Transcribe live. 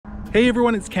Hey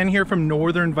everyone, it's Ken here from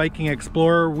Northern Viking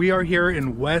Explorer. We are here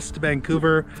in West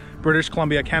Vancouver, British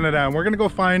Columbia, Canada, and we're gonna go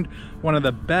find one of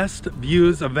the best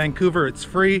views of Vancouver. It's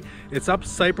free, it's up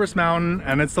Cypress Mountain,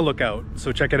 and it's the Lookout,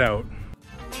 so check it out.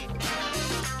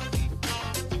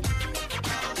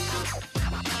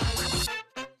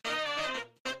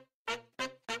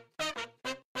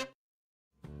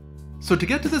 So to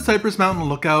get to the Cypress Mountain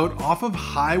Lookout off of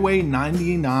Highway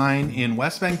 99 in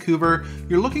West Vancouver,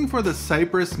 you're looking for the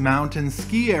Cypress Mountain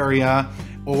ski area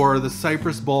or the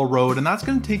Cypress Bull Road, and that's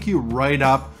going to take you right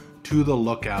up to the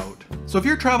Lookout. So if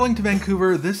you're traveling to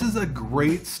Vancouver, this is a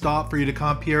great stop for you to come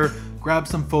up here, grab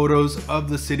some photos of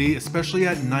the city, especially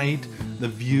at night. The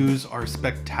views are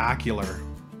spectacular.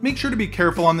 Make sure to be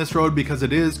careful on this road because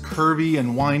it is curvy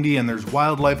and windy and there's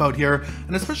wildlife out here,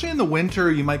 and especially in the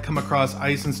winter you might come across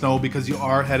ice and snow because you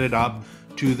are headed up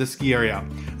to the ski area.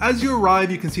 As you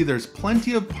arrive, you can see there's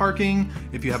plenty of parking.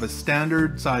 If you have a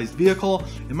standard sized vehicle,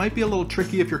 it might be a little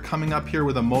tricky if you're coming up here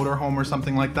with a motorhome or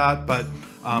something like that, but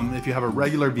if you have a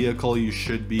regular vehicle, you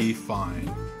should be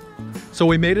fine. So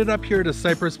we made it up here to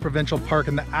Cypress Provincial Park,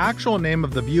 and the actual name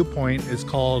of the viewpoint is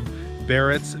called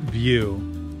Barrett's View.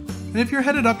 And if you're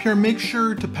headed up here, make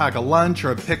sure to pack a lunch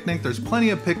or a picnic. There's plenty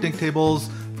of picnic tables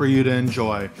for you to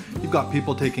enjoy. You've got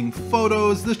people taking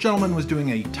photos. This gentleman was doing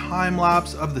a time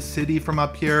lapse of the city from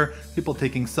up here. People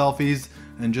taking selfies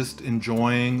and just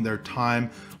enjoying their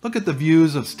time. Look at the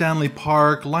views of Stanley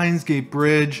Park, Lionsgate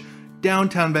Bridge,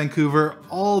 downtown Vancouver,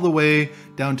 all the way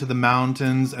down to the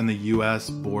mountains and the US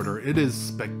border. It is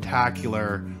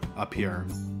spectacular up here.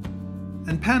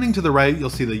 And panning to the right,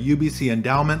 you'll see the UBC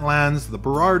endowment lands, the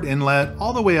Burrard Inlet,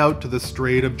 all the way out to the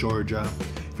Strait of Georgia.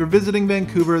 If you're visiting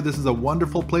Vancouver, this is a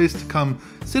wonderful place to come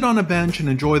sit on a bench and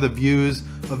enjoy the views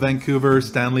of Vancouver,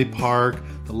 Stanley Park,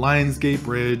 the Lionsgate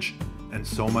Bridge, and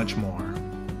so much more.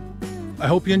 I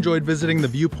hope you enjoyed visiting the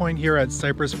viewpoint here at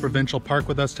Cypress Provincial Park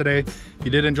with us today. If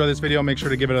you did enjoy this video, make sure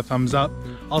to give it a thumbs up.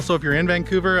 Also, if you're in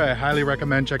Vancouver, I highly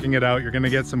recommend checking it out. You're gonna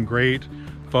get some great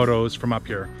photos from up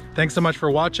here. Thanks so much for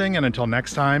watching, and until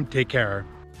next time, take care.